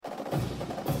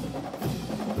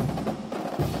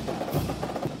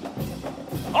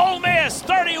Miss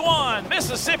 31,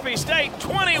 Mississippi State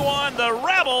 21. The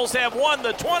Rebels have won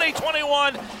the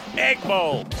 2021 Egg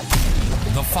Bowl.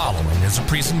 The following is a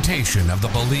presentation of the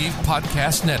Believe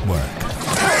Podcast Network.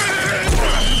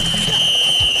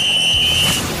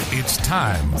 It's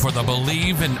time for the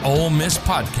Believe in Ole Miss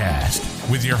podcast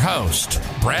with your host,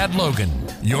 Brad Logan,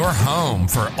 your home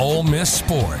for Ole Miss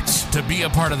sports. To be a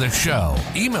part of the show,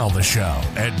 email the show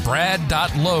at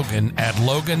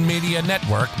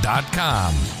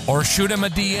brad.logan@loganmedianetwork.com or shoot him a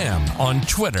DM on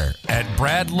Twitter at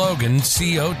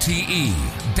BradLoganCOTE.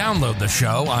 Download the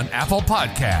show on Apple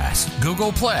Podcasts,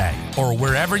 Google Play, or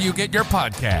wherever you get your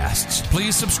podcasts.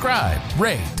 Please subscribe,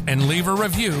 rate, and leave a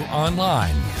review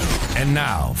online. And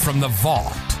now, from the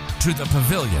vault to the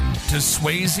pavilion to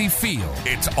Swayze Field,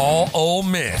 it's all Ole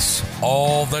Miss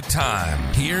all the time.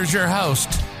 Here's your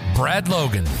host, Brad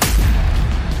Logan.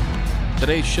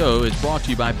 Today's show is brought to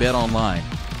you by BetOnline.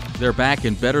 They're back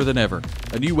and better than ever.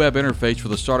 A new web interface for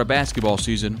the start of basketball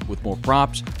season with more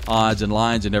props, odds, and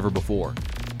lines than ever before.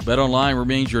 BetOnline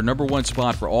remains your number one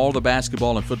spot for all the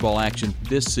basketball and football action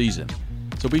this season.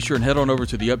 So be sure and head on over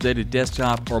to the updated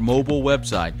desktop or mobile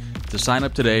website to sign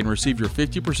up today and receive your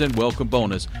 50% welcome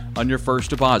bonus on your first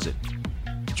deposit.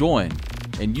 Join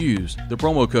and use the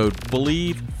promo code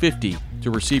BELIEVE50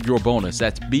 to receive your bonus.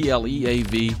 That's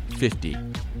BLEAV 50.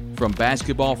 From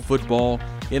basketball, football,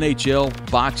 NHL,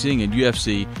 boxing, and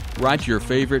UFC, right to your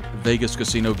favorite Vegas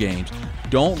casino games.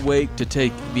 Don't wait to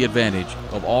take the advantage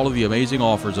of all of the amazing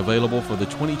offers available for the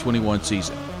 2021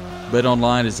 season.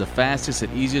 BetOnline is the fastest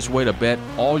and easiest way to bet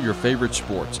all your favorite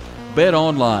sports.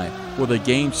 BetOnline, where the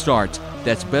game starts.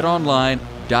 That's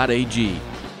betonline.ag.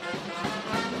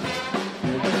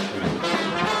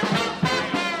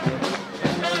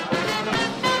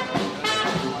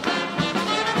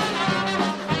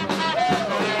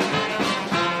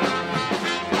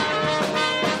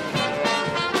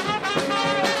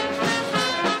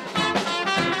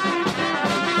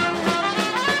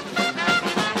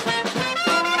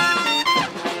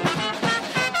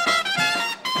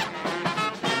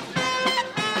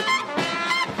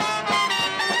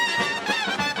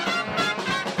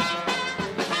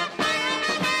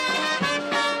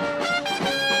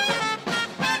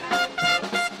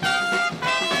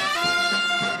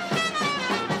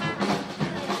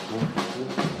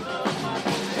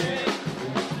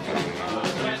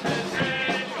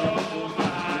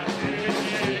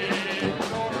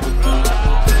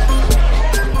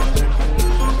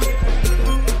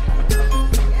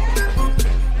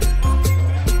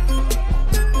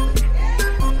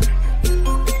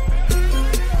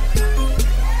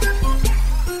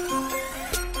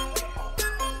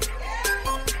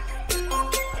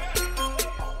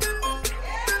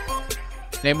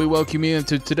 And we welcome you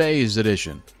into today's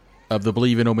edition of the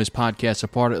Believe in Ole Miss podcast, a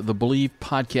part of the Believe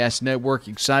Podcast Network.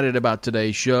 Excited about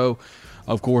today's show.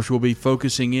 Of course, we'll be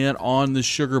focusing in on the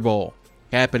Sugar Bowl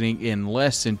happening in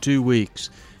less than 2 weeks.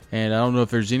 And I don't know if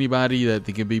there's anybody that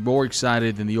can be more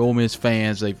excited than the Ole Miss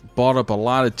fans. They've bought up a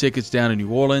lot of tickets down in New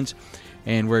Orleans,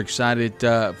 and we're excited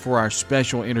for our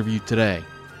special interview today.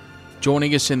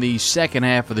 Joining us in the second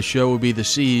half of the show will be the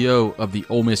CEO of the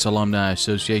Ole Miss Alumni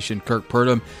Association, Kirk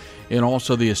Purdom. And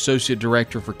also the Associate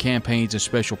Director for Campaigns and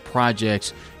Special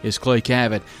Projects is Clay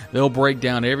Cavett. They'll break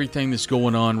down everything that's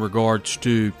going on in regards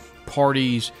to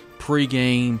parties,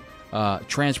 pregame,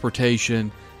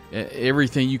 transportation,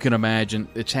 everything you can imagine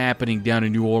that's happening down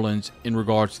in New Orleans in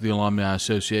regards to the Alumni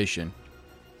Association.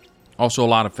 Also,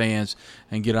 a lot of fans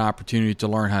and get an opportunity to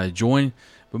learn how to join.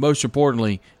 But most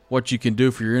importantly, what you can do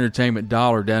for your entertainment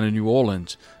dollar down in New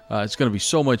Orleans. It's going to be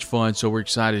so much fun, so we're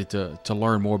excited to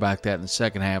learn more about that in the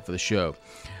second half of the show.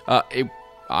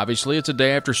 Obviously, it's a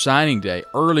day after signing day,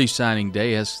 early signing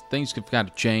day, as things have kind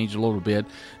of changed a little bit.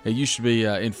 It used to be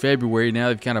in February. Now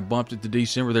they've kind of bumped it to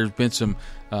December. There's been some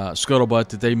scuttlebutt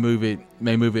that they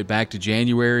may move it back to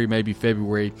January, maybe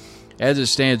February. As it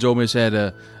stands, Ole Miss had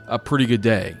a pretty good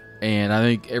day. And I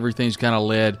think everything's kind of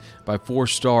led by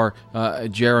four-star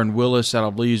Jaron Willis out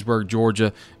of Leesburg,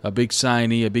 Georgia, a big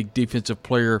signee, a big defensive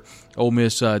player. Ole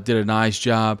Miss did a nice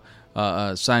job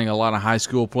signing a lot of high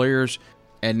school players.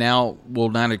 And now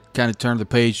we'll kind of turn the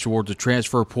page towards the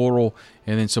transfer portal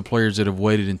and then some players that have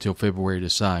waited until February to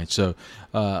sign. So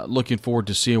looking forward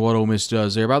to seeing what Ole Miss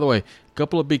does there. By the way, a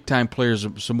couple of big-time players,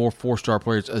 some more four-star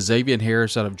players. Xavier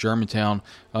Harris out of Germantown,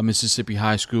 Mississippi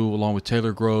High School, along with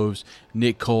Taylor Groves,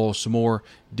 Nick Cole, some more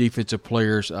defensive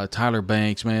players. Tyler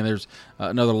Banks, man, there's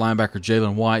another linebacker,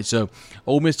 Jalen White. So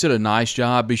Ole Miss did a nice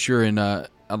job. Be sure and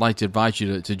I'd like to invite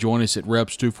you to join us at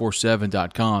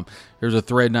reps247.com. There's a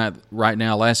thread right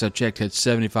now, last I checked, had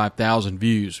 75,000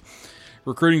 views.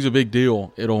 recruiting's a big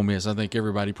deal at Ole Miss. I think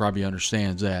everybody probably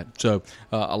understands that. So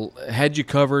had you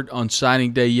covered on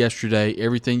signing day yesterday,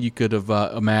 everything you could have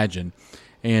imagined.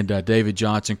 And David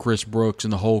Johnson, Chris Brooks,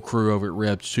 and the whole crew over at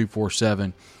Rebs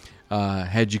 247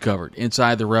 had you covered.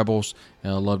 Inside the Rebels, I'd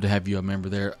love to have you a member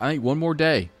there. I think one more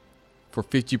day for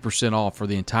 50% off for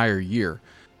the entire year.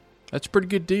 That's a pretty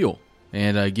good deal,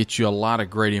 and gets you a lot of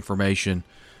great information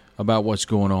about what's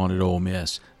going on at Ole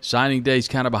Miss. Signing day's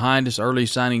kind of behind us, early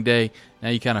signing day. Now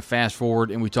you kind of fast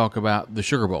forward, and we talk about the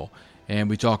Sugar Bowl, and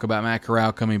we talk about Matt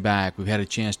Corral coming back. We've had a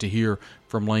chance to hear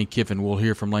from Lane Kiffin. We'll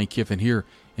hear from Lane Kiffin here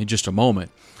in just a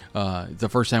moment. The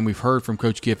first time we've heard from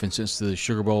Coach Kiffin since the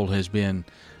Sugar Bowl has been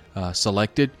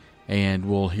selected, and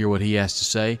we'll hear what he has to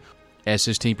say as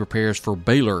his team prepares for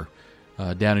Baylor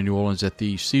down in New Orleans at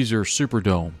the Caesars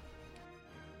Superdome.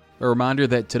 A reminder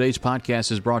that today's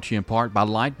podcast is brought to you in part by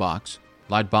Lightbox.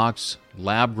 Lightbox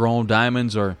lab-grown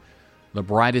diamonds are the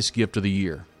brightest gift of the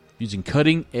year. Using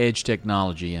cutting-edge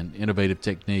technology and innovative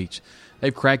techniques,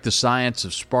 they've cracked the science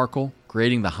of sparkle,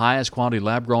 creating the highest quality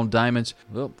lab-grown diamonds,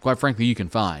 well, quite frankly, you can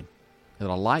find at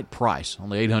a light price,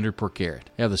 only $800 per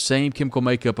carat. They have the same chemical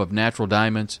makeup of natural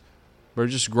diamonds, but are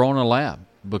just grown in a lab.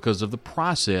 Because of the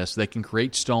process, they can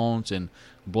create stones in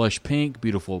blush pink,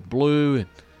 beautiful blue, and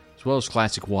as well as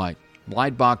classic white.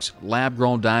 Lightbox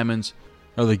lab-grown diamonds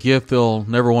are the gift they'll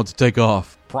never want to take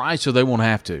off. Price so they won't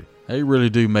have to. They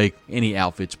really do make any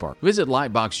outfit sparkle. Visit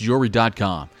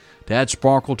lightboxjewelry.com to add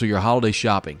sparkle to your holiday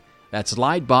shopping. That's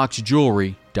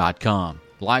lightboxjewelry.com.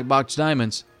 Lightbox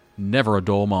diamonds, never a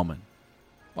dull moment.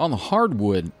 On the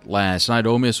hardwood last night,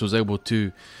 Ole Miss was able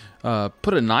to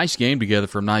put a nice game together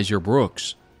from Nysier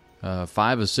Brooks.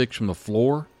 5 of 6 from the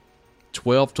floor.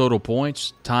 12 total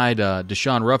points, tied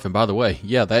Deshaun Ruffin. By the way,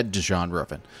 that Deshaun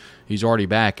Ruffin. He's already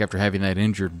back after having that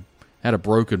injured, had a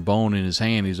broken bone in his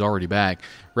hand. He's already back.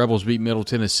 Rebels beat Middle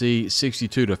Tennessee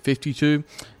 62-52.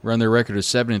 Run their record of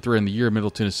 7-3 in the year. Middle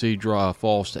Tennessee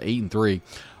falls to 8-3.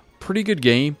 Pretty good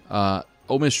game.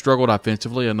 Ole Miss struggled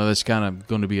offensively. I know that's kind of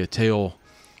going to be a tale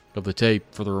of the tape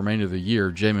for the remainder of the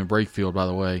year. Jamin Brakefield, by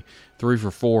the way, 3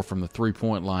 for 4 from the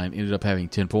three-point line, ended up having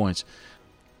 10 points.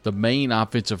 The main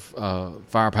offensive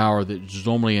firepower that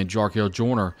Zomley and Jarkel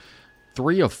Joyner,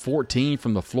 3 of 14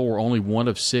 from the floor, only 1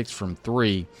 of 6 from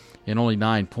 3, and only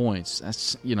 9 points.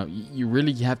 That's, you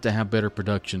really have to have better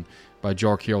production by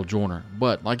Jarkel Joyner.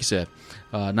 But like I said,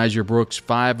 Nysier Brooks,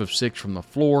 5 of 6 from the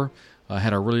floor,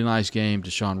 had a really nice game.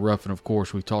 Deshaun Ruffin, of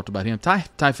course, we talked about him.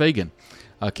 Ty Fagan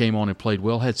came on and played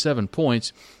well, had 7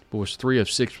 points, but was 3 of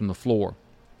 6 from the floor.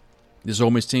 This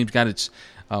Ole Miss team's got its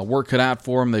work cut out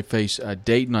for them. They face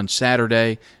Dayton on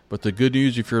Saturday, but the good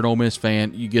news, if you're an Ole Miss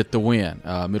fan, you get the win.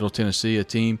 Middle Tennessee, a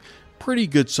team, pretty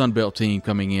good Sun Belt team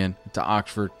coming in to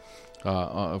Oxford,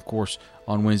 of course,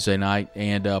 on Wednesday night,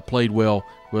 and played well,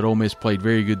 but Ole Miss played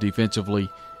very good defensively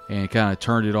and kind of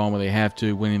turned it on when they have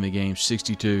to, winning the game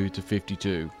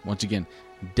 62-52. Once again,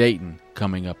 Dayton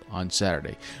coming up on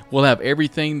Saturday. We'll have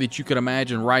everything that you could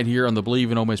imagine right here on the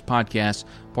Believe in Ole Miss podcast,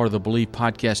 part of the Believe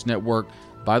Podcast Network.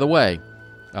 By the way,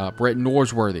 Brett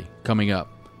Norsworthy coming up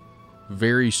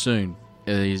very soon.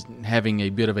 He's having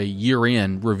a bit of a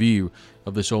year-end review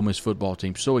of this Ole Miss football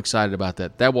team. So excited about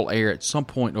that. That will air at some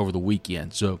point over the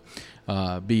weekend, so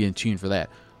be in tune for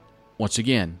that. Once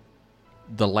again,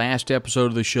 the last episode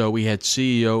of the show, we had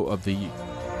CEO of the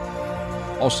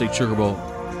All-State Sugar Bowl,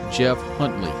 Jeff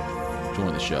Huntley,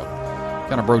 join the show.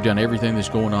 Kind of broke down everything that's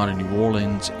going on in New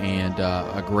Orleans, and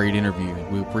a great interview.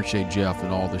 We appreciate Jeff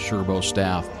and all the Sugar Bowl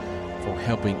staff for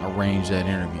helping arrange that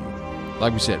interview.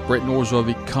 Like we said, Brett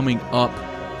Norsworthy coming up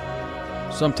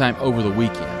sometime over the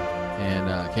weekend,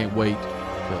 and can't wait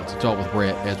to talk with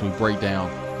Brett as we break down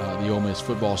the Ole Miss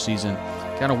football season,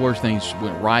 kind of where things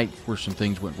went right, where some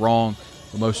things went wrong,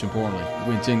 but most importantly,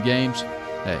 win 10 games.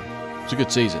 Hey, it's a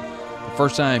good season. The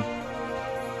first time.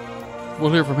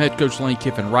 We'll hear from head coach Lane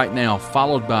Kiffin right now,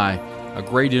 followed by a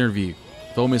great interview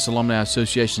with Ole Miss Alumni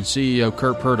Association CEO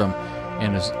Kurt Purdom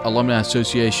and his Alumni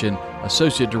Association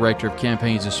Associate Director of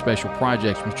Campaigns and Special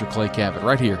Projects, Mr. Clay Cabot,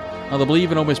 right here on the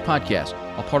Believe in Ole Miss podcast,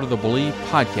 a part of the Believe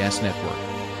Podcast Network.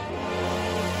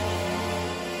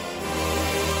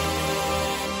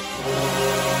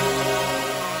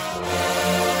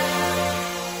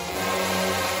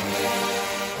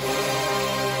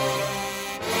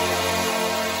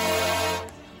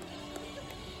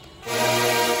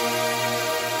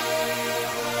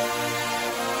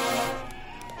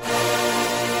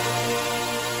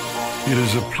 It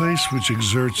is a place which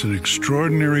exerts an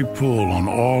extraordinary pull on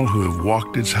all who have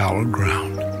walked its hallowed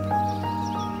ground.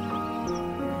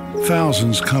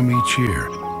 Thousands come each year,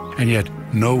 and yet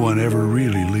no one ever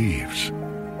really leaves.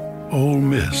 Ole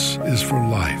Miss is for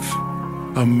life,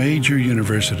 A major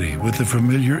university with the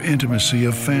familiar intimacy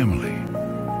of family.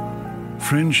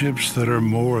 Friendships that are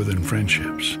more than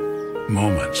friendships.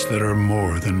 Moments that are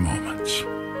more than moments.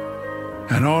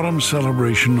 An autumn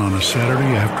celebration on a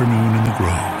Saturday afternoon in the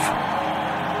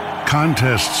Grove.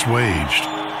 Contests waged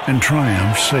and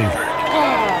triumphs savored.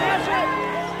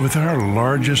 With our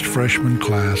largest freshman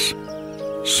class,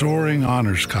 soaring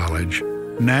honors college,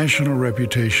 national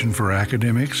reputation for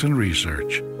academics and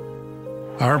research,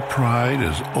 our pride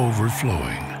is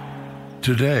overflowing.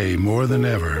 Today, more than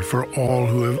ever, for all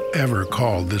who have ever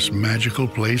called this magical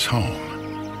place home.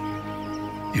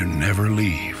 You never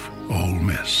leave Ole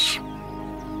Miss.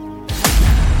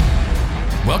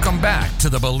 Welcome back to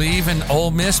the Believe in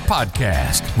Ole Miss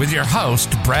podcast with your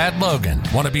host, Brad Logan.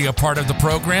 Want to be a part of the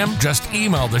program? Just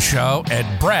email the show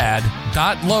at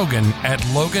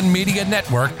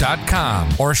brad.logan@loganmedianetwork.com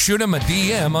or shoot him a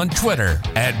DM on Twitter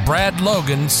at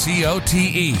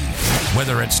BradLoganCOTE.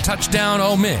 Whether it's touchdown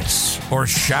Ole Miss or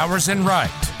showers and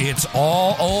right, it's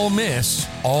all Ole Miss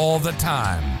all the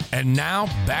time. And now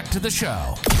back to the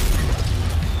show.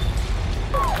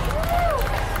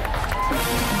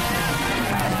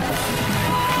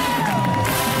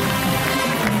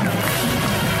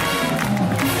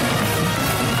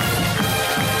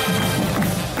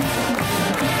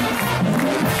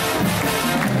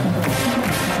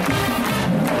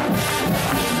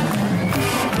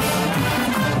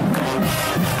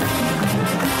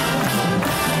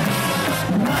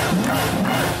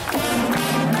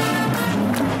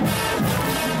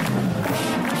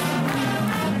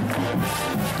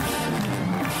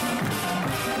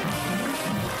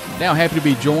 Now happy to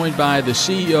be joined by the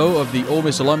CEO of the Ole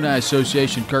Miss Alumni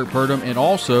Association, Kirk Purdom, and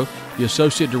also the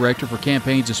Associate Director for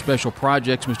Campaigns and Special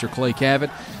Projects, Mr. Clay Cavett.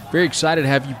 Very excited to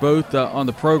have you both on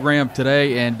the program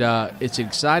today, and it's an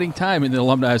exciting time in the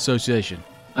Alumni Association.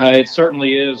 It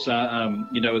certainly is.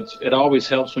 It always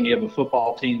helps when you have a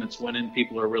football team that's winning.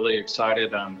 People are really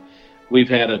excited. We've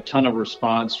had a ton of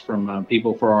response from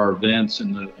people for our events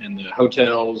in the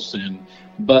hotels and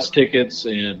bus tickets,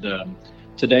 and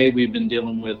today we've been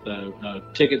dealing with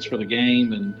tickets for the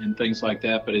game and things like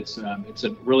that. But it's a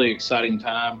really exciting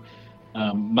time.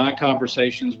 My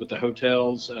conversations with the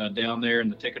hotels down there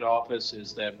in the ticket office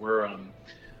is that we're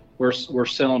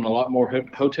selling a lot more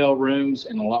hotel rooms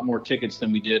and a lot more tickets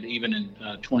than we did even in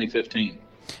 2015.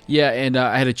 Yeah, and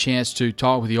I had a chance to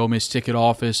talk with the Ole Miss ticket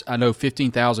office. I know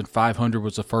 15,500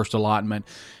 was the first allotment.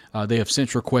 They have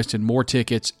since requested more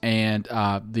tickets, and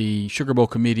the Sugar Bowl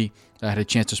committee, I had a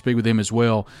chance to speak with them as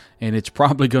well, and it's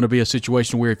probably going to be a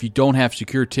situation where if you don't have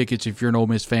secure tickets, if you're an Ole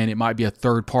Miss fan, it might be a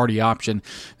third-party option.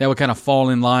 That would kind of fall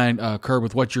in line, Kurt,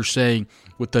 with what you're saying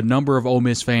with the number of Ole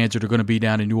Miss fans that are going to be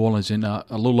down in New Orleans in a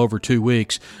little over 2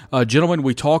 weeks. Gentlemen,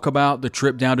 we talk about the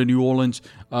trip down to New Orleans.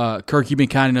 Kirk, you've been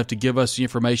kind enough to give us the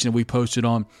information that we posted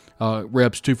on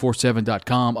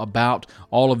Rebs247.com about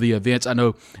all of the events. I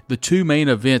know the two main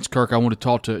events, Kirk, I want to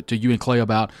talk to you and Clay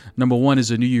about. Number one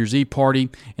is a New Year's Eve party,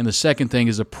 and the second thing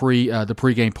is the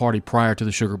pregame party prior to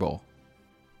the Sugar Bowl.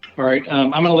 All right.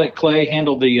 I'm going to let Clay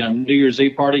handle the New Year's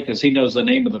Eve party because he knows the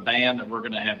name of the band that we're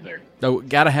going to have there. No,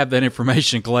 got to have that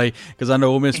information, Clay, because I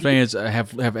know Ole Miss fans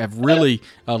have really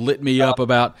lit me up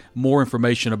about more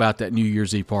information about that New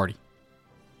Year's Eve party.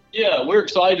 Yeah, we're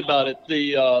excited about it.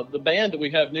 The band that we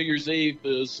have New Year's Eve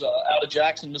is out of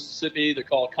Jackson, Mississippi. They're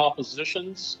called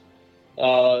Compositions.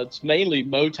 It's mainly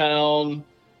Motown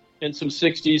and some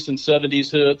 60s and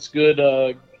 70s hits.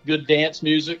 Good dance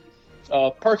music.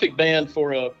 Perfect band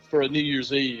for a New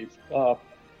Year's Eve.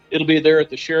 It'll be there at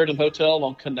the Sheraton Hotel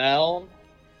on Canal.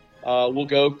 We'll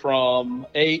go from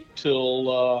 8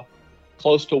 till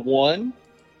close to 1.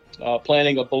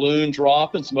 Planning a balloon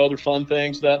drop and some other fun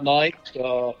things that night.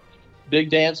 Big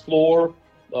dance floor.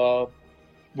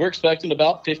 We're expecting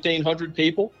about 1,500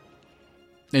 people.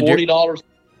 $40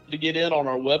 to get in on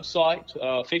our website.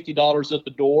 $50 at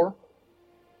the door.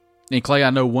 And Clay, I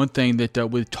know one thing that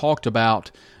we've talked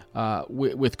about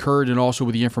with Kurt and also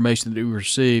with the information that we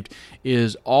received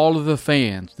is all of the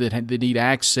fans that need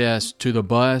access to the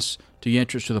bus, to the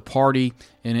entrance to the party,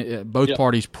 and both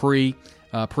parties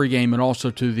pregame and also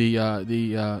to the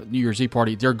New Year's Eve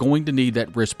party, they're going to need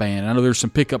that wristband. I know there's some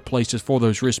pickup places for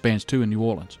those wristbands too in New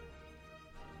Orleans.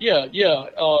 Yeah.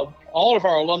 All of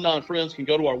our alumni and friends can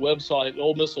go to our website,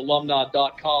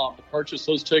 OleMissAlumni.com, to purchase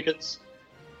those tickets.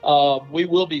 We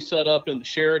will be set up in the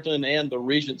Sheraton and the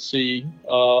Regency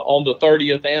on the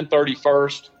 30th and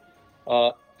 31st,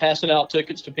 passing out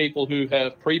tickets to people who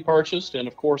have pre-purchased and,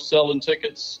 of course, selling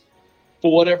tickets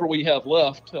for whatever we have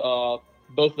left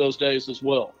both those days as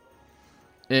well.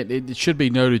 It should be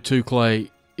noted, too, Clay,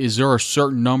 is there a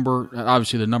certain number?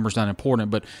 Obviously, the number's not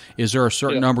important, but is there a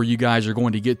certain number you guys are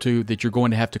going to get to that you're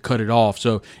going to have to cut it off?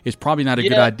 So it's probably not a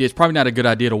good idea. It's probably not a good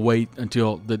idea to wait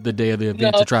until the day of the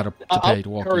event to try to pay to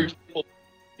walk in.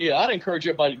 I'd encourage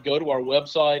everybody to go to our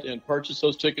website and purchase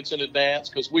those tickets in advance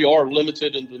because we are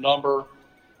limited in the number.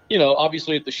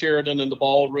 Obviously at the Sheraton and the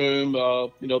ballroom,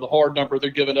 the hard number they're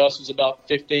giving us is about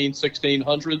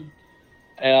 1,600.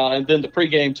 And then the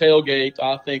pregame tailgate,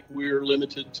 I think we're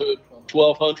limited to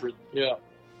 1,200. Yeah.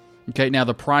 Okay, now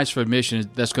the price for admission,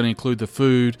 that's going to include the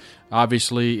food,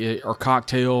 obviously, or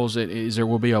cocktails.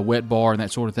 Will be a wet bar and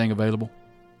that sort of thing available?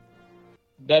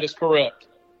 That is correct.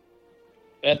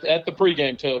 At the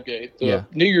pregame tailgate. The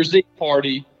New Year's Eve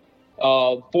party,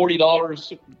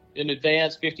 $40 in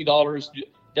advance, $50,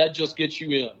 that just gets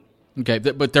you in. Okay,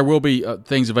 but there will be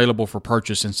things available for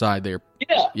purchase inside there.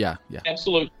 Yeah.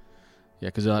 Absolutely. Yeah,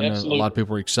 because I know a lot of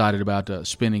people are excited about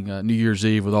spending New Year's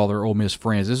Eve with all their Ole Miss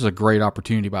friends. This is a great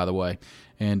opportunity, by the way.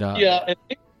 And and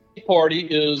the party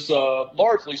is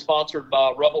largely sponsored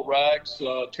by Rebel Rags.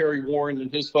 Terry Warren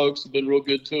and his folks have been real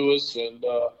good to us and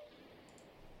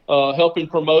helping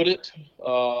promote it,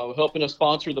 helping us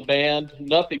sponsor the band.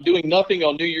 Doing nothing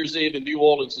on New Year's Eve in New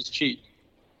Orleans is cheap.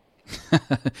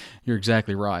 You're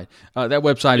exactly right. That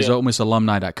website is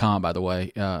OleMissAlumni.com, by the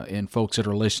way, and folks that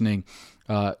are listening.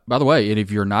 By the way, and if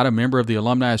you're not a member of the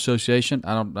Alumni Association,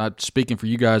 I'm not speaking for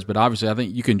you guys, but obviously I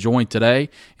think you can join today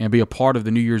and be a part of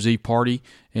the New Year's Eve party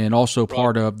and also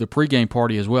part of the pregame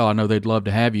party as well. I know they'd love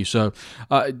to have you. So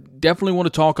definitely want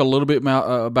to talk a little bit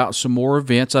about some more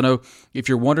events. I know if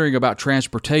you're wondering about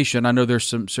transportation, I know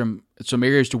there's some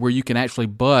areas to where you can actually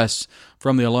bus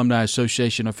from the Alumni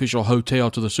Association official hotel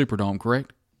to the Superdome,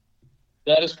 correct?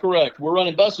 That is correct. We're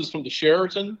running buses from the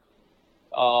Sheraton.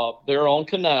 They're on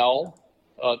Canal.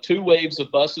 2 waves of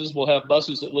buses. We'll have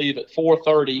buses that leave at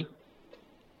 4:30,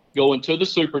 going to the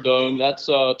Superdome. That's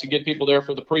to get people there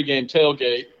for the pregame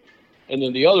tailgate. And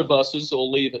then the other buses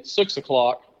will leave at 6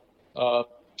 o'clock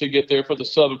to get there for the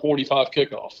 7:45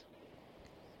 kickoff.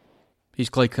 He's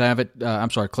Clay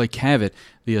Cavett,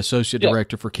 the Associate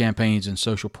Director for Campaigns and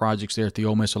Social Projects there at the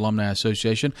Ole Miss Alumni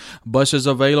Association. Buses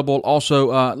available.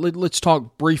 Also, let's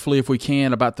talk briefly, if we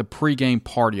can, about the pregame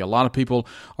party. A lot of people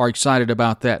are excited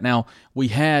about that. Now, we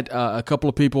had a couple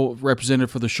of people represented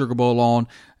for the Sugar Bowl on.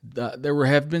 There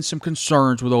have been some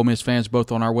concerns with Ole Miss fans,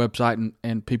 both on our website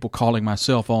and people calling my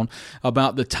cell phone,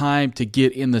 about the time to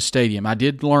get in the stadium. I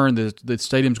did learn that the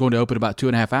stadium's going to open about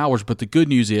 2.5 hours, but the good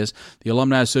news is the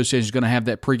Alumni Association is going to have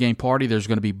that pregame party. There's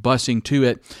going to be busing to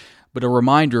it. But a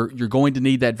reminder, you're going to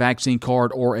need that vaccine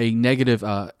card or a negative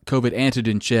COVID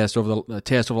antigen test over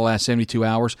the last 72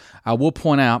 hours. I will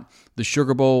point out the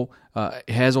Sugar Bowl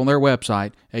has on their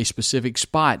website a specific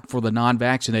spot for the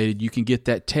non-vaccinated. You can get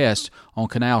that test on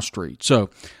Canal Street. So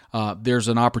there's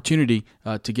an opportunity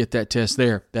to get that test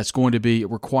there. That's going to be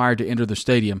required to enter the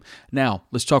stadium. Now,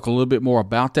 let's talk a little bit more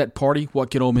about that party.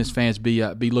 What can Ole Miss fans be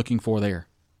looking for there?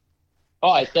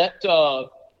 All right,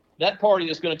 that party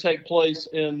is going to take place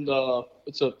in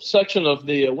it's a section of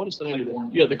the what is the name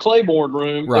of it? The Claiborne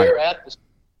Room. Right. There at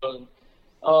the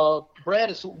Brad,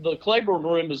 the Claiborne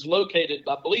Room is located,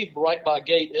 I believe, right by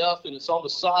Gate F, and it's on the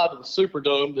side of the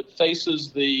Superdome that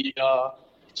faces the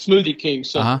Smoothie King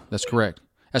Center. That's correct.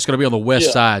 That's going to be on the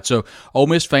west side. So, Ole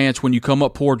Miss fans, when you come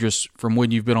up Poydras from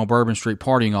when you've been on Bourbon Street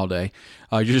partying all day,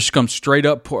 you just come straight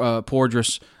up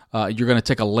Poydras. You're going to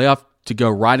take a left to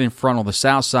go right in front on the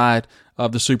south side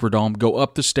of the Superdome, go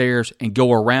up the stairs, and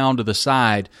go around to the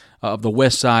side of the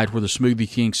west side where the Smoothie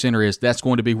King Center is. That's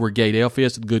going to be where Gate F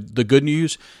is. The good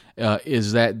news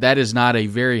is that is not a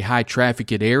very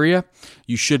high-trafficked area.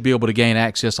 You should be able to gain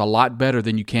access a lot better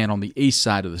than you can on the east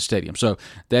side of the stadium. So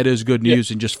that is good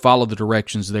news, and just follow the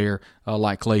directions there.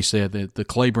 Like Clay said, the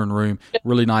Claiborne Room,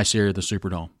 really nice area of the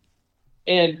Superdome.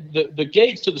 And the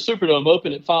gates to the Superdome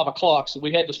open at 5 o'clock, so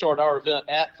we had to start our event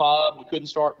at 5. We couldn't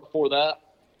start before that.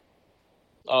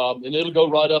 And it'll go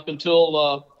right up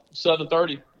until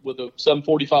 7:30 with a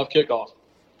 7:45 kickoff.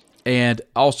 And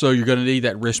also, you're going to need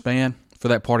that wristband for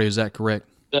that party. Is that correct?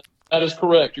 That is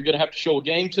correct. You're going to have to show a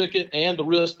game ticket and the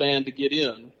wristband to get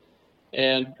in.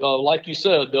 And like you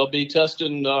said, they'll be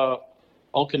testing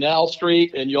on Canal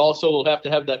Street, and you also will have to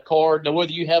have that card. Now,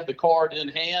 whether you have the card in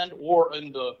hand or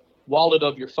in the wallet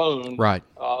of your phone, right?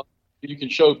 You can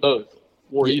show both.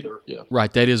 Or either,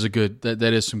 Right, that is that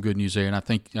is some good news there, and I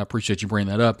appreciate you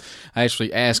bringing that up. I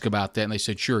actually asked about that, and they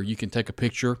said, sure, you can take a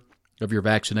picture of your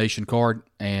vaccination card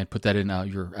and put that in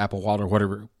your Apple Wallet or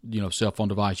whatever cell phone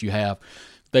device you have.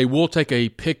 They will take a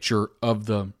picture of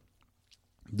the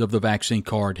vaccine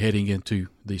card heading into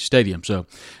the stadium, so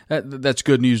that's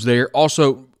good news there.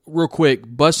 Also, real quick,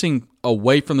 busing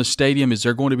away from the stadium, is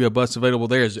there going to be a bus available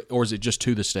there, or is it just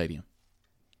to the stadium?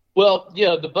 Well,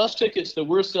 yeah, the bus tickets that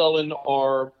we're selling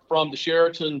are from the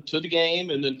Sheraton to the game,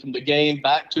 and then from the game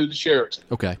back to the Sheraton.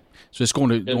 Okay, so it's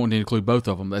going to include both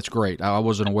of them. That's great. I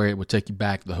wasn't aware it would take you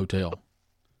back to the hotel.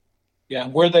 Yeah,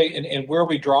 and where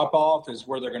we drop off is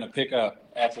where they're going to pick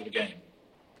up after the game.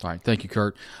 All right, thank you,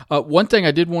 Kurt. One thing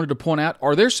I did wanted to point out,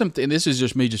 are there some, and this is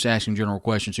just me just asking general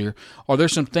questions here, are there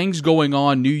some things going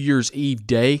on New Year's Eve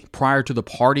day prior to the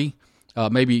party,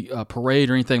 maybe a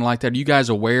parade or anything like that? Are you guys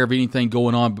aware of anything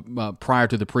going on prior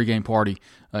to the pregame party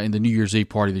in the New Year's Eve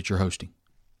party that you're hosting?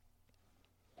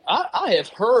 I have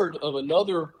heard of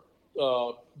another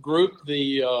group,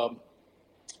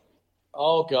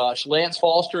 Lance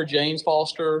Foster, James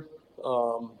Foster,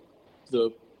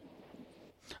 the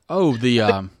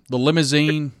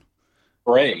limousine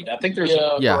parade. I think there's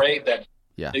a parade that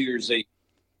New Year's Eve.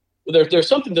 There's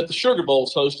something that the Sugar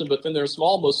Bowl's hosting, but then there's some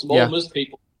Ole Miss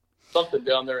people, something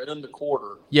down there in the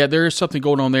quarter. Yeah, there is something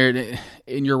going on there,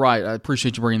 and you're right. I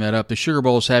appreciate you bringing that up. The Sugar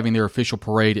Bowl is having their official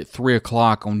parade at 3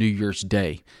 o'clock on New Year's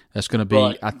Day. That's going to be,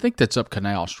 right. I think that's up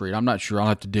Canal Street. I'm not sure. I'll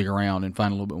have to dig around and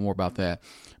find a little bit more about that.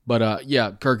 But,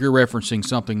 Kirk, you're referencing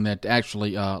something that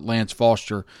actually Lance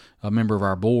Foster, a member of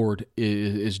our board,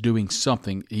 is doing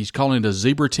something. He's calling it a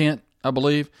zebra tent, I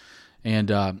believe, and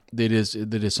that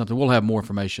is something. We'll have more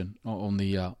information on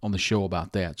the show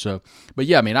about that. So, but,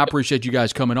 yeah, I mean, I appreciate you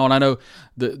guys coming on. I know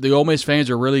the Ole Miss fans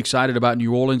are really excited about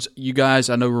New Orleans. You guys,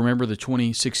 I know, remember the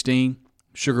 2016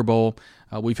 Sugar Bowl.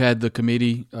 We've had the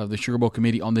committee, the Sugar Bowl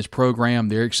committee, on this program.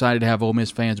 They're excited to have Ole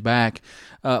Miss fans back.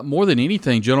 More than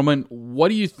anything, gentlemen, what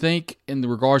do you think in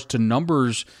regards to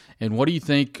numbers, and what do you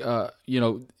think,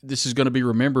 this is going to be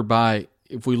remembered by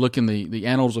if we look in the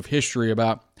annals of history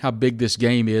about how big this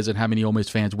game is and how many Ole Miss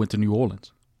fans went to New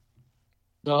Orleans?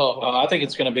 I think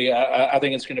it's going to be. I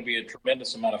think it's going to be a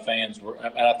tremendous amount of fans,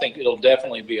 and I think it'll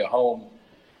definitely be a home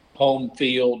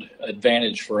field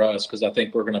advantage for us, because I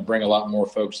think we're going to bring a lot more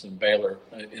folks than Baylor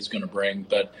is going to bring.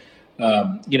 But,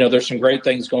 there's some great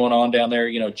things going on down there.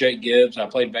 Jake Gibbs, I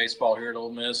played baseball here at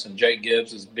Ole Miss, and Jake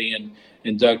Gibbs is being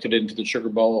inducted into the Sugar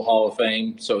Bowl Hall of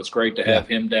Fame. So it's great to have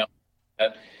him down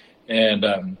there. And,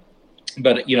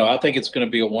 I think it's going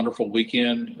to be a wonderful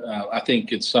weekend. I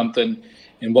think it's something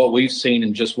in what we've seen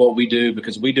and just what we do,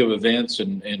 because we do events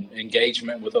and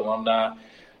engagement with alumni.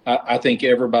 I think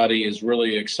everybody is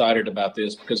really excited about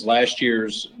this, because last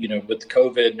year's, with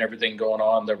COVID and everything going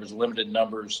on, there was limited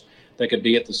numbers that could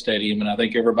be at the stadium. And I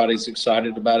think everybody's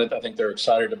excited about it. I think they're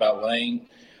excited about Lane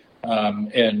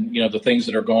and the things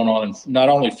that are going on in not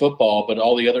only football, but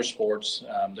all the other sports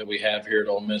that we have here at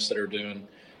Ole Miss that are doing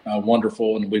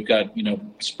wonderful. And we've got,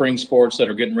 spring sports that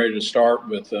are getting ready to start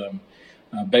with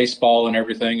baseball and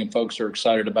everything. And folks are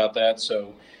excited about that.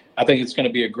 So I think it's going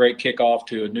to be a great kickoff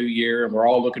to a new year, and we're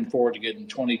all looking forward to getting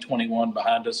 2021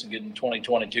 behind us and getting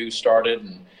 2022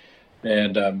 started.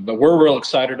 But we're real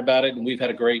excited about it, and we've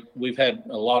had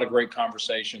a lot of great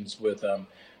conversations with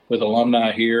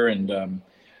alumni here, and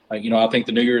I think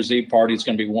the New Year's Eve party is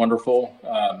going to be wonderful.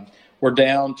 We're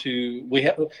down to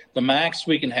the max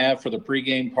we can have for the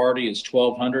pregame party is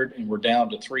 1,200, and we're down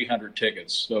to 300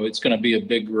 tickets. So it's going to be a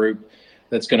big group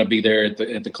that's going to be there at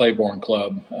the Claiborne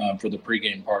Club for the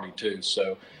pregame party too.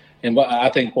 So, and I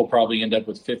think we'll probably end up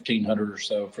with 1,500 or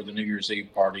so for the New Year's Eve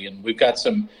party, and we've got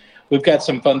some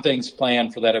fun things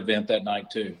planned for that event that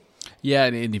night too. Yeah,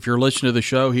 and if you're listening to the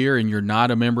show here and you're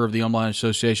not a member of the Online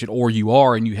Association, or you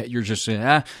are and you're just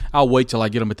saying, I'll wait till I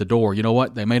get them at the door. You know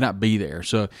what? They may not be there.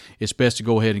 So it's best to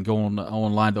go ahead and go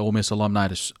online to Ole Miss Alumni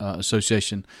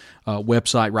Association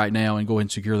website right now and go ahead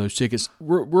and secure those tickets.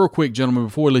 Real quick, gentlemen,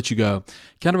 before we let you go,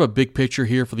 kind of a big picture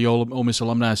here for the Ole Miss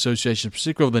Alumni Association,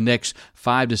 particularly over the next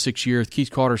 5 to 6 years.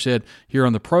 Keith Carter said here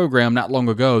on the program not long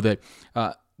ago that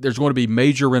there's going to be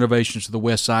major renovations to the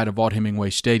west side of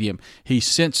Vaught-Hemingway Stadium. He's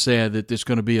since said that there's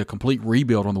going to be a complete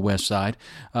rebuild on the west side,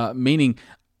 meaning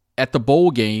at the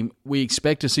bowl game, we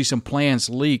expect to see some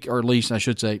plans leak, or at least I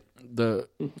should say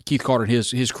Keith Carter and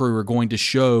his crew are going to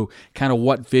show kind of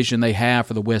what vision they have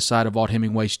for the west side of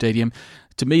Vaught-Hemingway Stadium.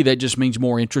 To me, that just means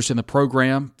more interest in the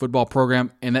football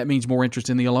program, and that means more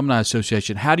interest in the Alumni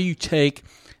Association. How do you take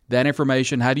that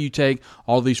information? How do you take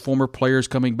all these former players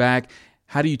coming back?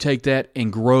 How do you take that and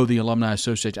grow the Alumni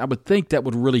Association? I would think that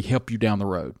would really help you down the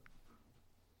road.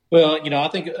 Well, I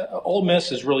think Ole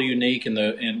Miss is really unique,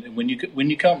 and when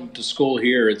you come to school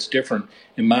here, it's different,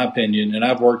 in my opinion. And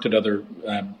I've worked at other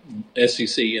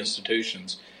SEC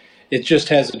institutions. It just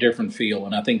has a different feel,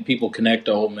 and I think people connect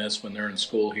to Ole Miss when they're in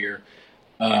school here.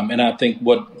 And I think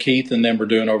what Keith and them are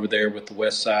doing over there with the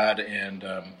West Side and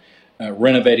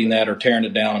renovating that or tearing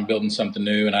it down and building something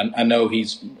new. And I know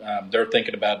they're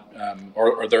thinking about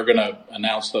or they're going to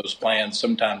announce those plans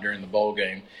sometime during the bowl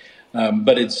game.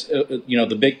 But it's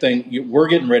the big thing. We're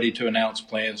getting ready to announce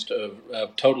plans to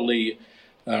totally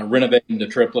renovating the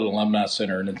Triplett Alumni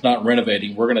Center, and it's not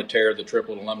renovating. We're going to tear the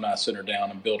Triplett Alumni Center down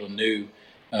and build a new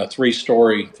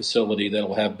 3-story facility that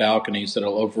will have balconies that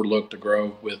will overlook the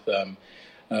Grove with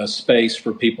space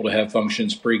for people to have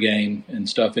functions pregame and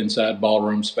stuff inside,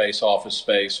 ballroom space, office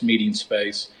space, meeting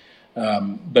space.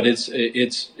 But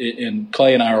and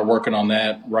Clay and I are working on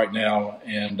that right now,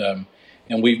 and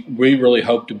we really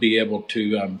hope to be able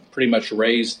to pretty much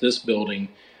raise this building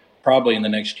probably in the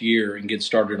next year and get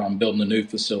started on building a new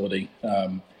facility,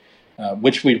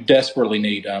 which we desperately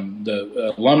need.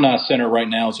 The Alumni Center right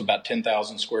now is about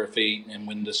 10,000 square feet, and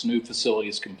when this new facility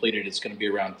is completed, it's going to be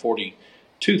around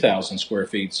 42,000 square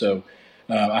feet. So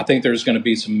I think there's going to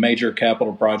be some major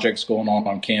capital projects going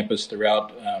on campus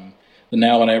throughout the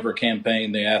Now and Ever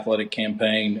campaign, the athletic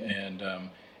campaign,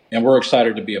 and we're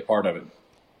excited to be a part of it.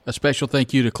 A special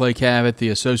thank you to Clay Cavett, the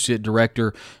Associate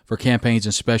Director for Campaigns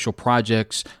and Special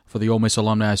Projects for the Ole Miss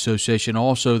Alumni Association,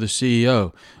 also the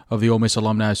CEO of the Ole Miss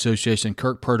Alumni Association,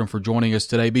 Kirk Purdom, for joining us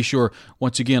today. Be sure,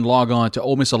 once again, log on to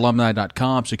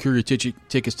OleMissAlumni.com, secure your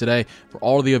tickets today for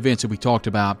all of the events that we talked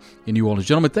about in New Orleans.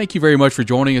 Gentlemen, thank you very much for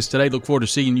joining us today. Look forward to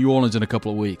seeing New Orleans in a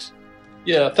couple of weeks.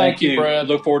 Yeah, thank you, Brad.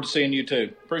 Look forward to seeing you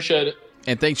too. Appreciate it.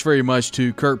 And thanks very much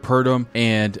to Kirk Purdom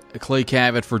and Clay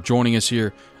Cavett for joining us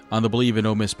here on the Believe in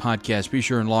Ole Miss podcast. Be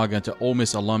sure and log on to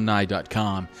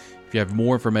OleMissAlumni.com if you have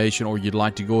more information or you'd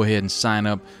like to go ahead and sign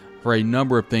up for a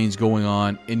number of things going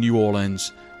on in New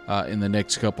Orleans in the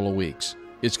next couple of weeks.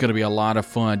 It's going to be a lot of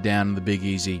fun down in the Big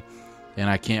Easy, and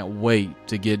I can't wait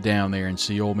to get down there and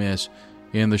see Ole Miss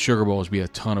in the Sugar Bowl. There's be a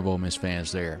ton of Ole Miss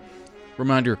fans there.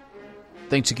 Reminder,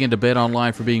 thanks again to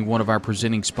BetOnline for being one of our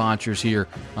presenting sponsors here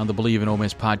on the Believe in Ole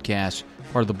Miss podcast,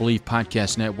 part of the Believe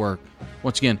Podcast Network.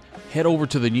 Once again, head over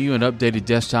to the new and updated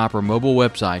desktop or mobile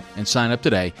website and sign up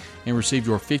today and receive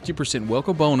your 50%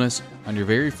 welcome bonus on your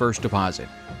very first deposit.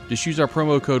 Just use our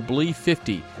promo code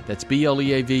BLEAV50, that's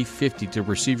BLEAV 50, to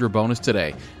receive your bonus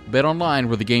today. Bet online,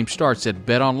 where the game starts, at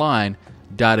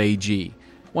betonline.ag.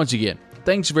 Once again,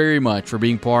 thanks very much for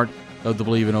being part of the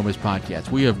Believe in Ole Miss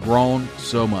podcast. We have grown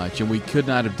so much, and we could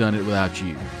not have done it without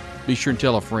you. Be sure and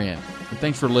tell a friend. And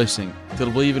thanks for listening to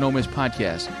the Believe in Ole Miss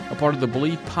podcast, a part of the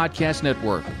Believe Podcast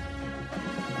Network.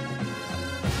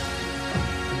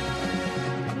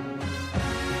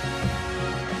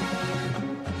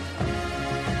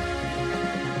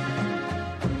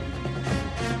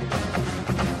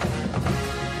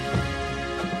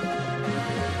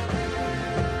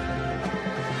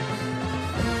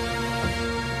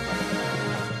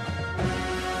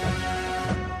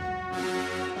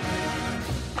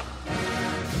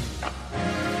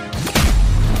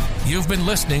 You've been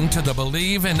listening to the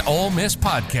Believe in Ole Miss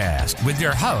podcast with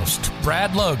your host,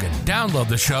 Brad Logan. Download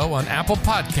the show on Apple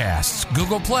Podcasts,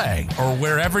 Google Play, or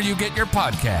wherever you get your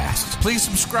podcasts. Please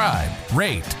subscribe,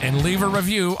 rate, and leave a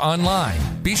review online.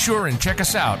 Be sure and check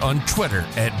us out on Twitter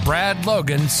at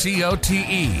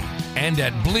BradLoganCOTE and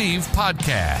at Believe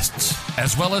Podcasts,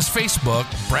 as well as Facebook,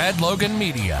 Brad Logan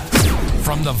Media.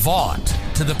 From the Vaught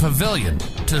to the Pavilion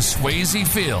to Swayze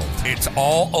Field, it's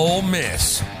all Ole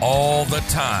Miss all the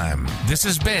time. This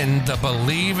has been the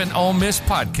Believe in Ole Miss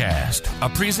podcast, a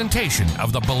presentation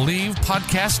of the Believe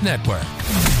Podcast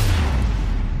Network.